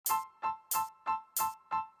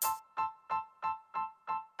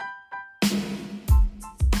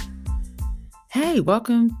Hey,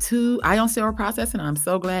 welcome to Ion Sterile Processing. I'm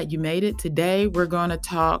so glad you made it. Today, we're going to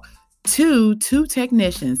talk to two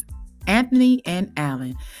technicians, Anthony and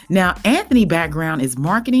Alan. Now, Anthony's background is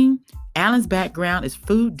marketing. Alan's background is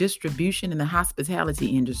food distribution in the hospitality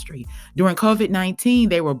industry. During COVID-19,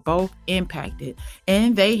 they were both impacted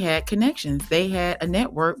and they had connections. They had a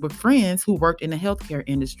network with friends who worked in the healthcare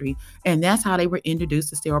industry, and that's how they were introduced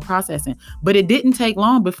to sterile processing. But it didn't take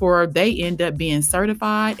long before they end up being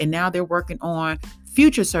certified, and now they're working on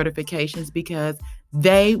future certifications because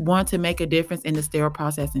they want to make a difference in the sterile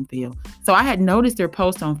processing field. So I had noticed their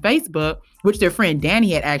post on Facebook, which their friend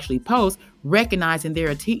Danny had actually posted, recognizing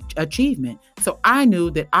their achievement. So I knew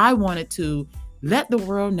that I wanted to let the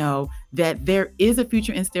world know that there is a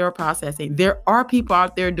future in sterile processing. There are people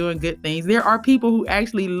out there doing good things. There are people who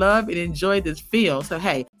actually love and enjoy this field. So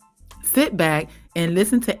hey, sit back and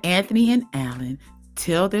listen to Anthony and Alan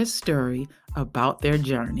tell their story about their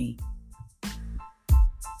journey.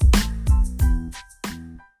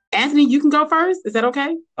 Anthony, you can go first. Is that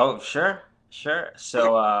okay? Oh, sure.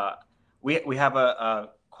 So we have a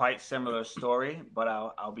quite similar story, but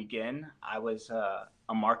I'll begin. I was a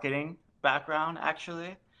marketing background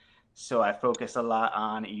actually, so I focused a lot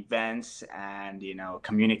on events and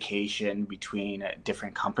communication between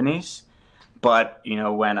different companies. But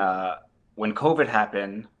when COVID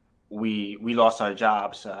happened, we lost our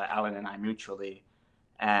jobs, Alan and I mutually,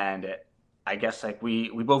 and I guess like we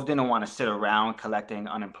both didn't want to sit around collecting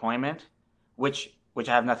unemployment, which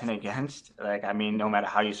I have nothing against. Like, I mean, no matter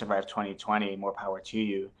how you survive 2020, more power to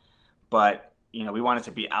you. But we wanted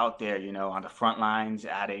to be out there, on the front lines,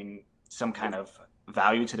 adding some kind of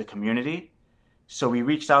value to the community. So we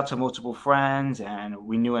reached out to multiple friends, and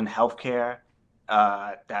we knew in healthcare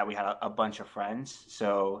that we had a bunch of friends.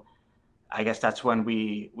 So I guess that's when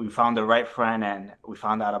we found the right friend, and we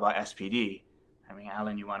found out about SPD. I mean,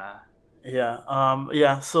 Alan, you wanna?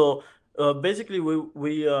 Yeah. So basically,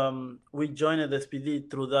 we joined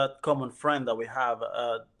SPD through that common friend that we have,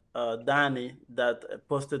 Danny, that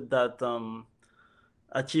posted that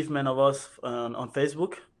achievement of us on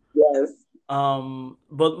Facebook. Yes.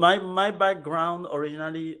 But my background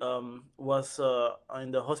originally was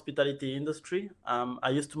in the hospitality industry.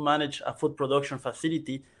 I used to manage a food production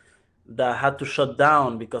facility that had to shut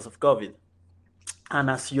down because of COVID. And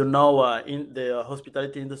as you know, in the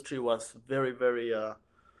hospitality industry was very, very,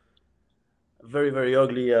 very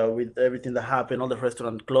ugly with everything that happened, all the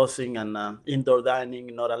restaurant closing and indoor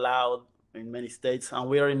dining not allowed in many states. And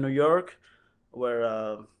we are in New York,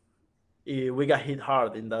 where we got hit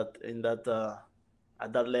hard in that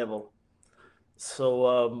at that level.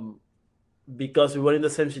 So because we were in the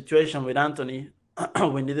same situation with Anthony,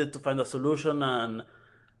 we needed to find a solution and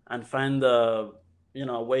find a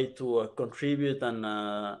way to contribute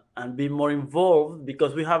and be more involved,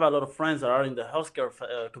 because we have a lot of friends that are in the healthcare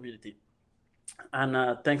community.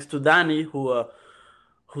 And thanks to Danny, who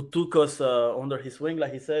took us under his wing,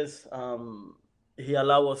 like he says, he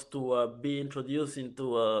allowed us to be introduced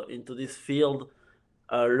into this field,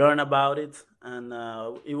 learn about it, and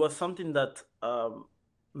it was something that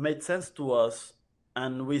made sense to us,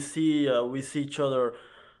 and we see each other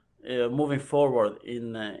moving forward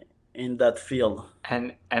in that field.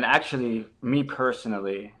 And actually, me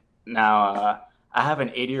personally, now I have an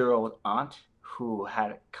 80-year-old aunt who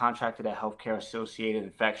had contracted a healthcare associated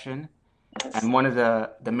infection. And one of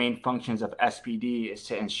the main functions of SPD is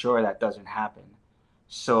to ensure that doesn't happen.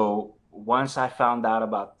 So once I found out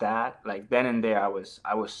about that, like then and there, I was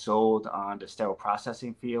sold on the sterile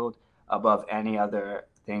processing field above any other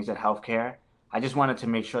things in healthcare. I just wanted to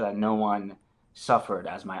make sure that no one suffered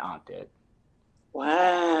as my aunt did.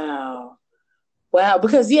 Wow. Wow.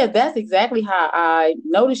 Because yeah, that's exactly how I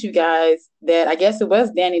noticed you guys. That I guess it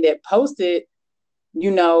was Danny that posted,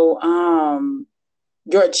 your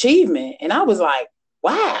achievement. And I was like,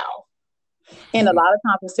 wow. And a lot of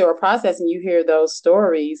times in sterile processing, you hear those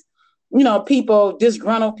stories, people,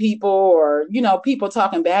 disgruntled people, or, people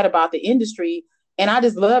talking bad about the industry. And I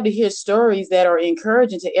just love to hear stories that are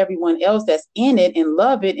encouraging to everyone else that's in it and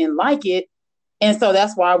love it and like it. And so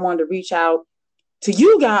that's why I wanted to reach out to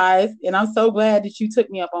you guys. And I'm so glad that you took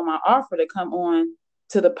me up on my offer to come on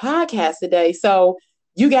to the podcast today. So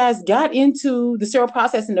you guys got into the sterile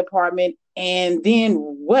processing department, and then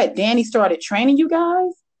what? Danny started training you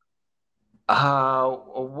guys?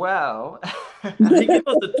 Well, he gave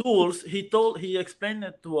us the tools. He explained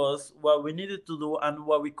it to us what we needed to do and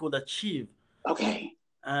what we could achieve. Okay.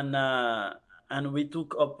 And we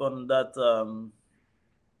took up on that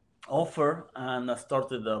offer and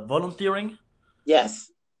started volunteering.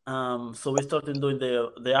 Yes. So we started doing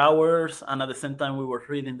the hours, and at the same time we were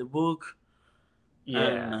reading the book.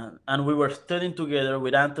 Yeah. And we were studying together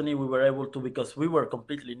with Anthony. We were able to, because we were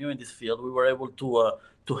completely new in this field, we were able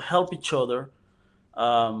to help each other.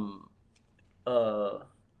 Um, uh,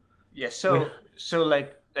 Yeah, we so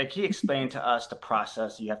like he explained to us the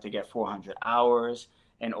process. You have to get 400 hours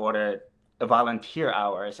in order, volunteer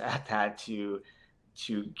hours at that to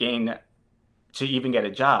gain to even get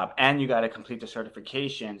a job, and you got to complete the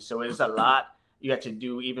certification. So it's a lot you have to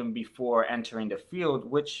do even before entering the field,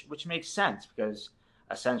 which makes sense because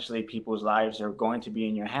essentially people's lives are going to be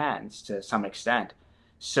in your hands to some extent.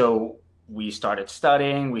 So we started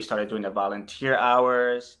studying, we started doing the volunteer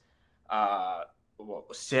hours. Well,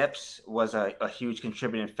 SIPS was a huge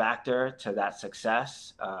contributing factor to that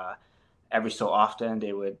success. Every so often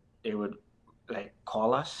they would like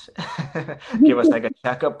call us, give us like a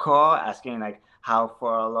checkup call, asking like how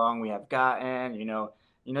far along we have gotten,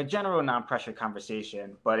 general non-pressure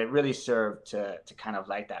conversation, but it really served to kind of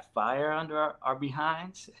light that fire under our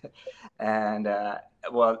behinds. And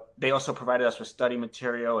well, they also provided us with study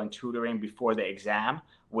material and tutoring before the exam,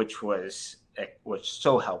 which was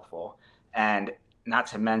so helpful. And not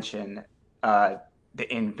to mention uh, the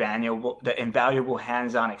invaluable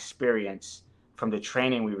hands-on experience from the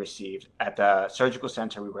training we received at the surgical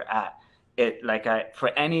center we were at. It like I for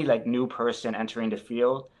any like new person entering the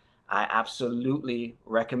field, I absolutely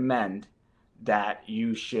recommend that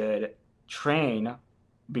you should train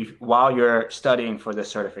while you're studying for the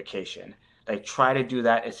certification. Like try to do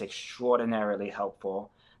that. It's extraordinarily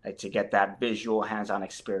helpful, like to get that visual hands-on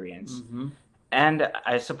experience. mm-hmm. And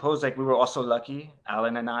I suppose like we were also lucky,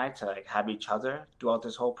 Alan and I, to like have each other throughout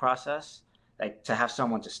this whole process, like to have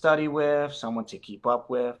someone to study with, someone to keep up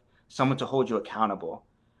with, someone to hold you accountable.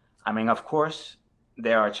 I mean, of course,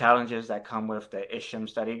 there are challenges that come with the ISHM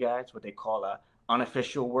study guides, what they call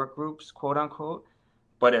unofficial work groups, quote unquote.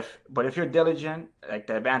 But if you're diligent, like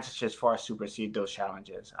the advantages far supersede those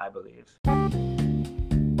challenges, I believe.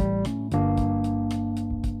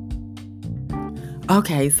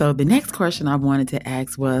 Okay, so the next question I wanted to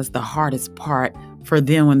ask was the hardest part for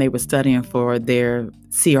them when they were studying for their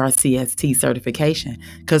CRCST certification.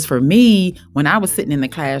 Because for me, when I was sitting in the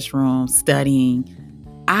classroom studying,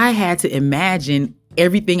 I had to imagine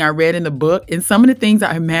everything I read in the book, and some of the things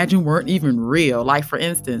I imagined weren't even real. Like, for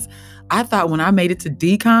instance, I thought when I made it to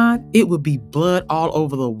decon, it would be blood all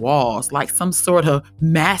over the walls, like some sort of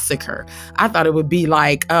massacre. I thought it would be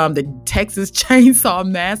like the Texas Chainsaw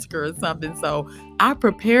Massacre or something. So I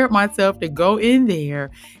prepared myself to go in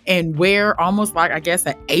there and wear almost like, I guess,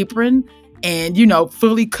 an apron and,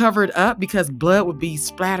 fully covered up because blood would be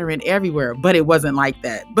splattering everywhere. But it wasn't like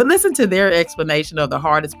that. But listen to their explanation of the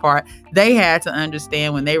hardest part they had to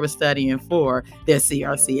understand when they were studying for their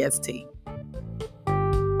CRCST.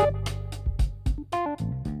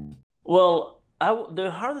 Well,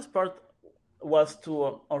 the hardest part was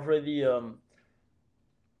to already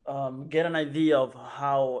get an idea of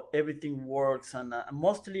how everything works, and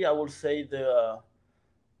mostly I will say the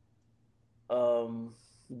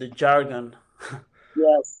jargon.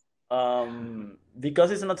 Yes.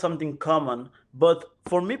 Because it's not something common. But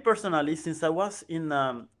for me personally, since I was in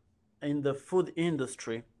the food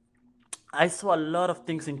industry, I saw a lot of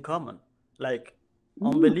things in common, like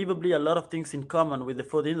unbelievably a lot of things in common with the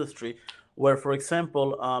food industry, where, for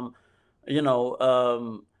example, you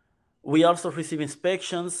know, we also receive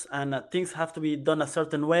inspections, and things have to be done a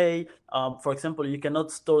certain way. For example, you cannot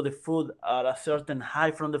store the food at a certain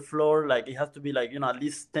height from the floor. Like it has to be like, at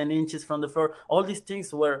least 10 inches from the floor. All these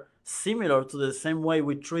things were similar to the same way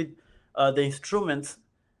we treat the instruments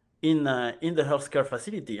in the healthcare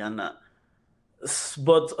facility. And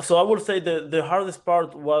but so I would say the hardest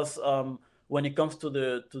part was when it comes to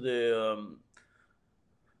the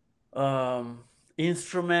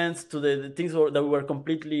instruments, to the things that we were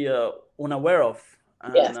completely unaware of,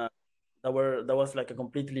 and Yes. that was like a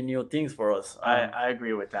completely new things for us. I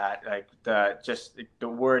agree with that. Like the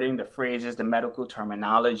wording, the phrases, the medical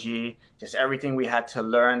terminology, just everything we had to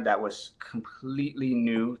learn that was completely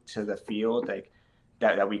new to the field, like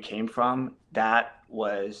that we came from. That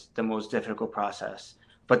was the most difficult process.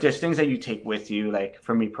 But there's things that you take with you, like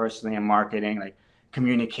for me personally in marketing, like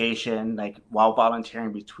communication, like while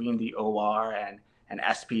volunteering between the OR and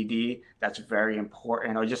SPD, that's very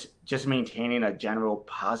important. Or just maintaining a general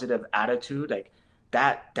positive attitude, like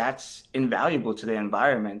that's invaluable to the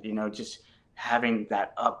environment. Just having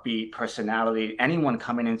that upbeat personality. Anyone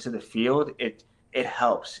coming into the field, it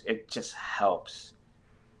helps. It just helps.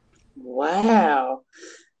 Wow.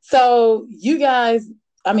 So you guys,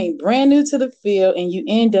 brand new to the field, and you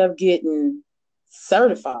end up getting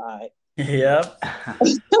certified. Yeah.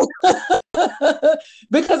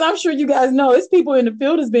 Because I'm sure you guys know it's people in the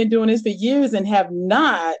field has been doing this for years and have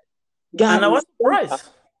not And I gotten was certified. surprised.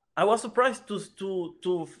 I was surprised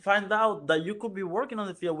to find out that you could be working on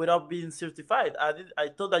the field without being certified. I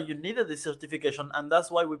thought that you needed the certification, and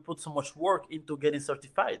that's why we put so much work into getting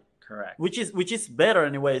certified. Correct. Which is better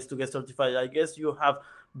anyways to get certified. I guess you have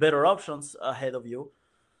better options ahead of you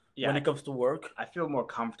when it comes to work. I feel more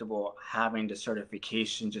comfortable having the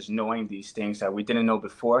certification, just knowing these things that we didn't know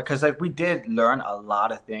before. Because like we did learn a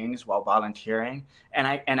lot of things while volunteering, and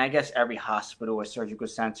I guess every hospital or surgical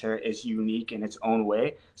center is unique in its own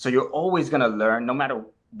way. So you're always gonna learn, no matter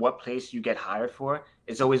what place you get hired for.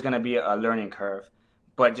 It's always gonna be a learning curve.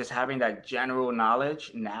 But just having that general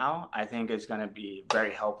knowledge now, I think is gonna be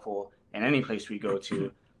very helpful in any place we go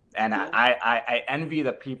to. And I envy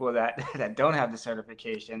the people that that don't have the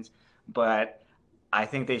certifications, but I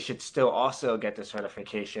think they should still also get the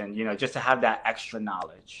certification, just to have that extra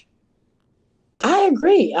knowledge. I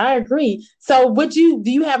agree. I agree. So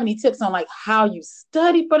do you have any tips on like how you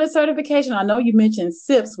study for the certification? I know you mentioned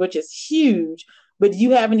SIPs, which is huge, but do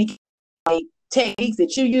you have any like techniques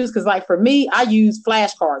that you use? Because like for me, I use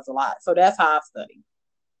flashcards a lot. So that's how I study.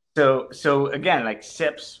 So again, like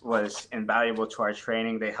SIPS was invaluable to our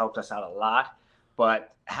training. They helped us out a lot.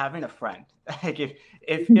 But having a friend, like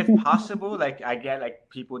if possible, like I get like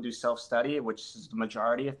people do self-study, which is the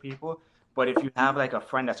majority of people. But if you have like a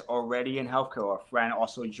friend that's already in healthcare or a friend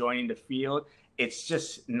also joining the field, it's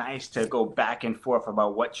just nice to go back and forth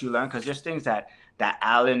about what you learn, because there's things that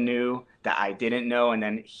Alan knew that I didn't know, and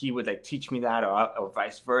then he would like teach me that, or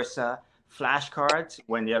vice versa. Flashcards,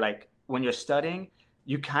 when you're studying,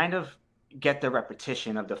 you kind of get the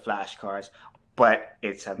repetition of the flashcards, but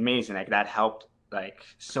it's amazing. Like that helped like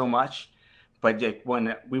so much. But like,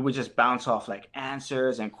 when we would just bounce off like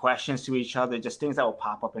answers and questions to each other, just things that would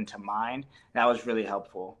pop up into mind, that was really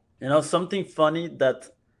helpful. Something funny that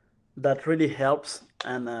really helps,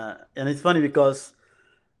 and it's funny because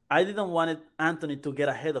I didn't want Anthony to get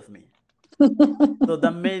ahead of me, so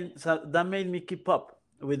that made me keep up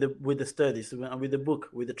with the studies, with the book,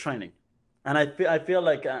 with the training, and I feel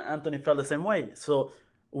like Anthony felt the same way. So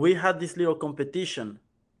we had this little competition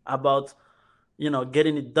about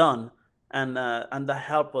getting it done, and that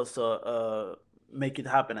helped us make it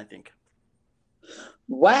happen, I think.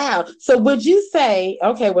 Wow. So would you say,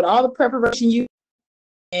 okay, with all the preparation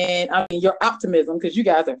and I mean your optimism, because you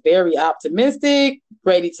guys are very optimistic,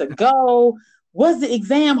 ready to go, was the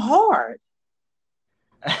exam hard?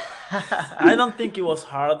 I don't think it was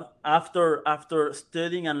hard after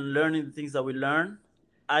studying and learning the things that we learned.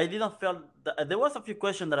 I didn't feel that there was a few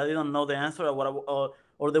questions that I didn't know the answer,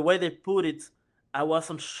 or the way they put it, I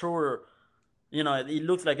wasn't sure. It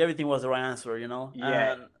looks like everything was the right answer.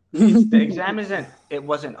 Yeah, And the exam it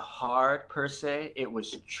wasn't hard per se, it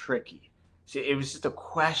was tricky. See, it was just the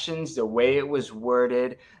questions, the way it was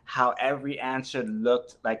worded, how every answer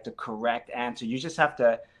looked like the correct answer. You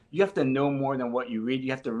have to know more than what you read.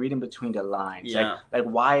 You have to read in between the lines. yeah, Like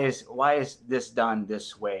why is this done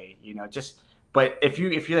this way? But if you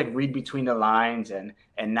like read between the lines and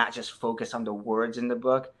not just focus on the words in the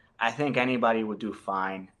book, I think anybody would do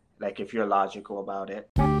fine. Like if you're logical about it.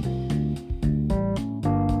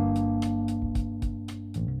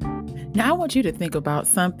 Now, I want you to think about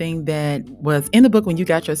something that was in the book when you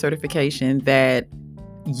got your certification that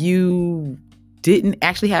you didn't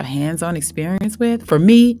actually have hands-on experience with. For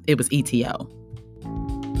me, it was ETO.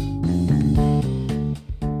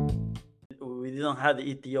 we didn't have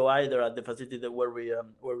the ETO either at the facility where we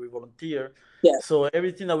volunteer. Yeah. So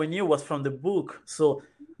everything that we knew was from the book. So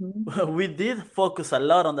we did focus a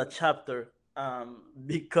lot on that chapter,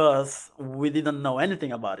 because we didn't know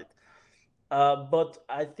anything about it. But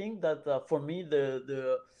I think that for me,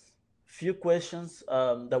 the few questions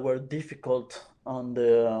that were difficult on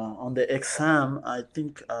the exam, I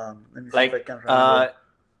think. Let me see if I Like can remember.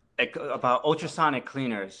 about ultrasonic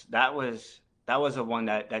cleaners, that was the one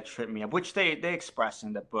that tripped me up, which they express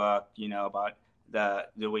in the book, about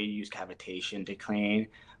the way you use cavitation to clean.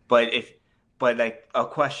 But like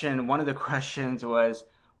one of the questions was,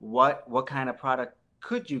 what kind of product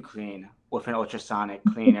could you clean with an ultrasonic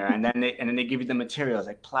cleaner? And then they give you the materials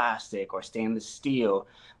like plastic or stainless steel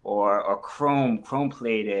or chrome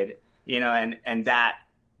plated, and that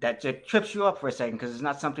just trips you up for a second, because it's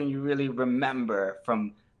not something you really remember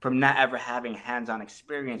from not ever having hands-on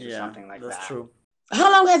experience or Yeah, something like that's that. true.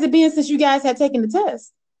 How long has it been since you guys had taken the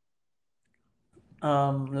test?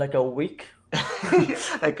 Like a week,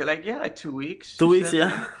 like 2 weeks. 2 weeks,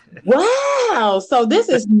 yeah. Wow. So this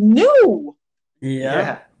is new. Yeah.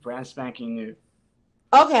 Yeah, brand spanking new.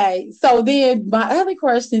 Okay, so then my other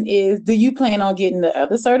question is, do you plan on getting the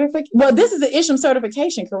other certificate? Well, this is the Isham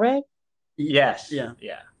certification, correct? Yes. Yeah.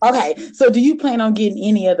 Yeah. Okay, so do you plan on getting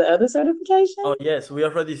any of the other certifications? Oh yes, we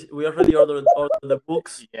already ordered the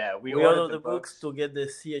books. Yeah. We We ordered ordered the the books books. to get the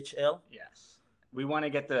CHL. Yes. We want to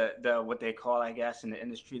get the what they call, I guess, in the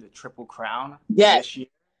industry, the triple crown Yes. this year.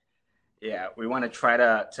 Yeah, we want to try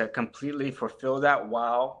to completely fulfill that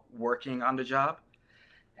while working on the job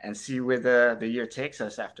and see where the year takes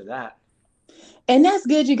us after that. And that's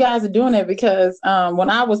good you guys are doing that because when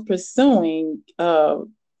I was pursuing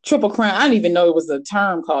Triple Crown, I didn't even know it was a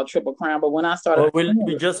term called Triple Crown, but when I started Well, we pursuing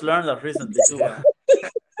it, just learned that recently too. Yeah.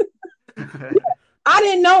 I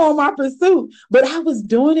didn't know on my pursuit, but I was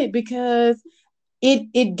doing it because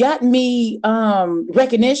it got me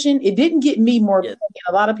recognition. It didn't get me more Yes. pay.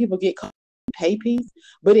 A lot of people get caught in pay piece,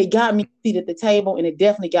 but it got me a seat at the table and it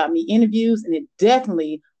definitely got me interviews and it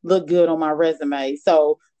definitely looked good on my resume.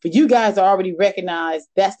 So for you guys to already recognize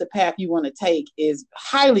that's the path you want to take is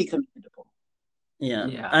highly commendable. Yeah.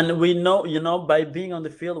 Yeah. And we know, by being on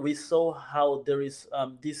the field, we saw how there is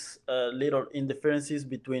these little interferences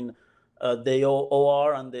between the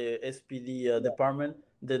OR and the SPD department,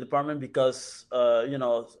 because I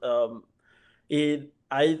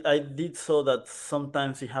did so that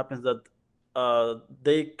sometimes it happens that other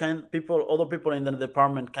people in the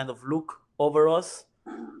department kind of look over us,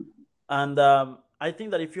 and I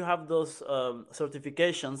think that if you have those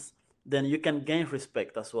certifications, then you can gain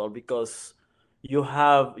respect as well because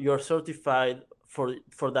you're certified for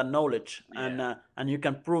that knowledge, Yeah. and you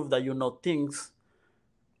can prove that you know things.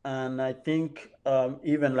 And I think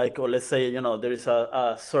even like, or let's say, there is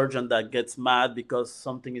a surgeon that gets mad because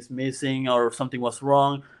something is missing or something was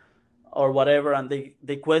wrong or whatever, and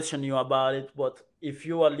they question you about it. But if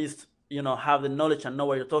you at least have the knowledge and know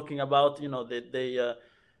what you're talking about, they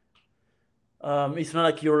it's not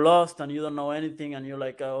like you're lost and you don't know anything and you're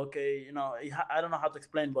like, okay, I don't know how to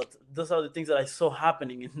explain, but those are the things that I saw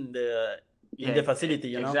happening in the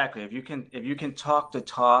facility. Exactly. If you can talk the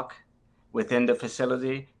talk within the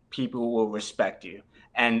facility, people will respect you.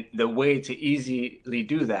 And the way to easily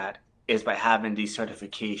do that is by having these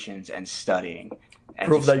certifications and studying and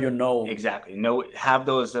Prove just that you know. exactly have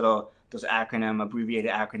those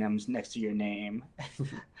abbreviated acronyms next to your name.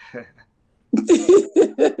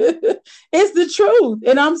 It's the truth.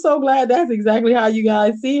 And I'm so glad that's exactly how you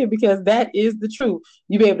guys see it because that is the truth.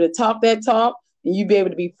 You be able to talk that talk and you be able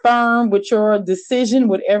to be firm with your decision,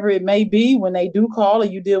 whatever it may be, when they do call or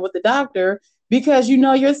you deal with the doctor because you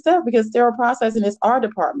know your stuff because sterile processing is our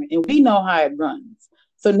department and we know how it runs.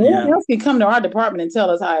 So no one else can come to our department and tell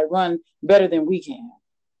us how it runs better than we can.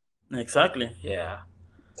 Exactly. Yeah.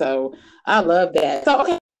 So I love that. So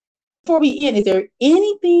okay, before we end, is there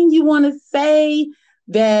anything you want to say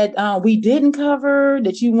that we didn't cover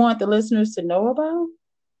that you want the listeners to know about?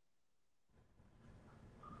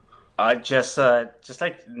 Just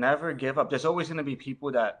like never give up. There's always going to be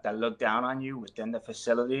people that look down on you within the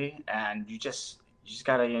facility, and you just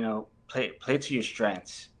gotta play to your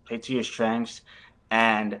strengths. Play to your strengths,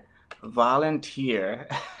 and volunteer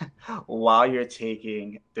while you're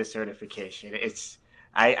taking the certification.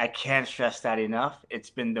 I can't stress that enough. It's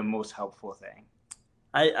been the most helpful thing.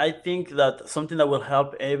 I think that something that will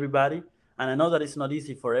help everybody, and I know that it's not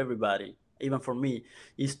easy for everybody, even for me,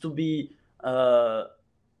 is to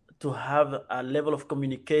have a level of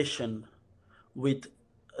communication with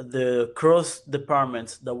the cross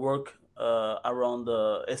departments that work around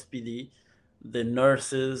the SPD, the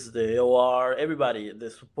nurses, the OR, everybody,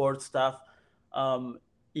 the support staff.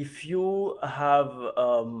 If you have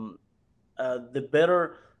the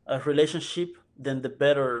better relationship, then the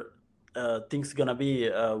better things gonna be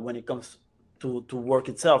when it comes to work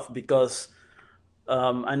itself. Because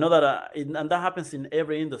I know that, and that happens in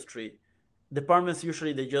every industry. Departments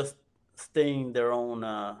usually they just stay in their own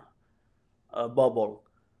bubble.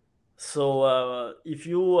 So if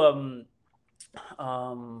you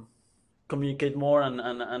communicate more and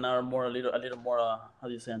are more a little more how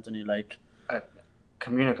do you say, Anthony, like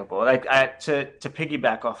communicable, like to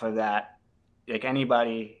piggyback off of that, like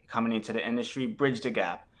anybody coming into the industry, bridge the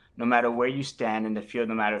gap. No matter where you stand in the field,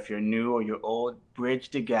 no matter if you're new or you're old, bridge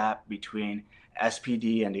the gap between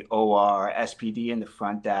SPD and the OR, SPD and the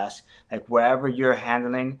front desk, like wherever you're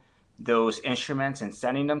handling those instruments and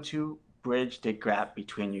sending them to, bridge the gap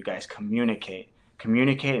between you guys. Communicate,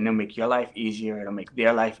 and it'll make your life easier. It'll make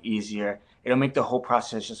their life easier. It'll make the whole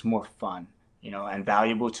process just more fun, and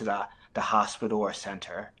valuable to the hospital or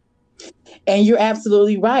center. And you're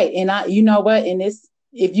absolutely right. And you know what?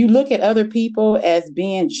 If you look at other people as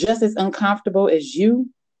being just as uncomfortable as you,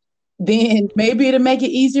 then maybe it'll make it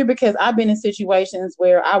easier, because I've been in situations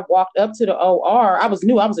where I walked up to the OR. I was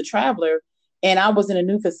new, I was a traveler, and I was in a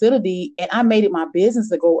new facility, and I made it my business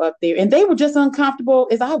to go up there, and they were just uncomfortable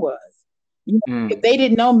as I was. If they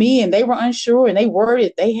didn't know me and they were unsure and they worried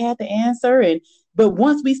if they had the answer. But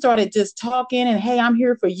once we started just talking and, hey, I'm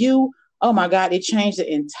here for you, oh my God, it changed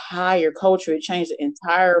the entire culture. It changed the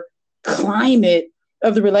entire climate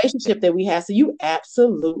of the relationship that we have. So you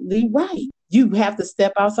absolutely right. You have to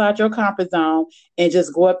step outside your comfort zone and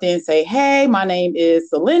just go up there and say, hey, my name is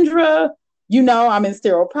Cylindra. I'm in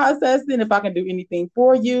sterile processing. If I can do anything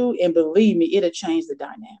for you, and believe me, it'll change the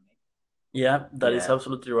dynamic. Yeah, that is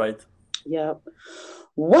absolutely right. Yep.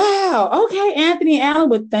 Wow. Okay, Anthony Allen,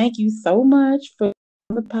 well, thank you so much for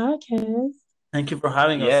the podcast. Thank you for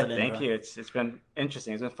having us. Yeah, Cylindra. thank you. It's been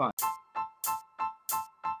interesting. It's been fun.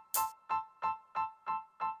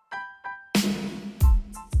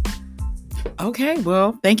 Okay,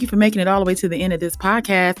 well, thank you for making it all the way to the end of this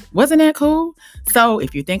podcast. Wasn't that cool? So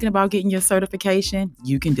if you're thinking about getting your certification,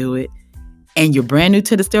 you can do it. And you're brand new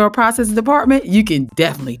to the sterile processing department, you can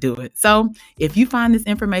definitely do it. So if you find this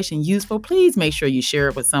information useful, please make sure you share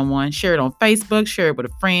it with someone. Share it on Facebook, share it with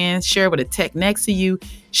a friend, share it with a tech next to you,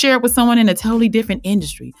 share it with someone in a totally different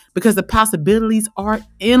industry, because the possibilities are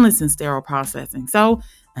endless in sterile processing. So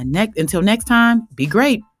until next time, be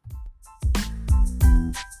great.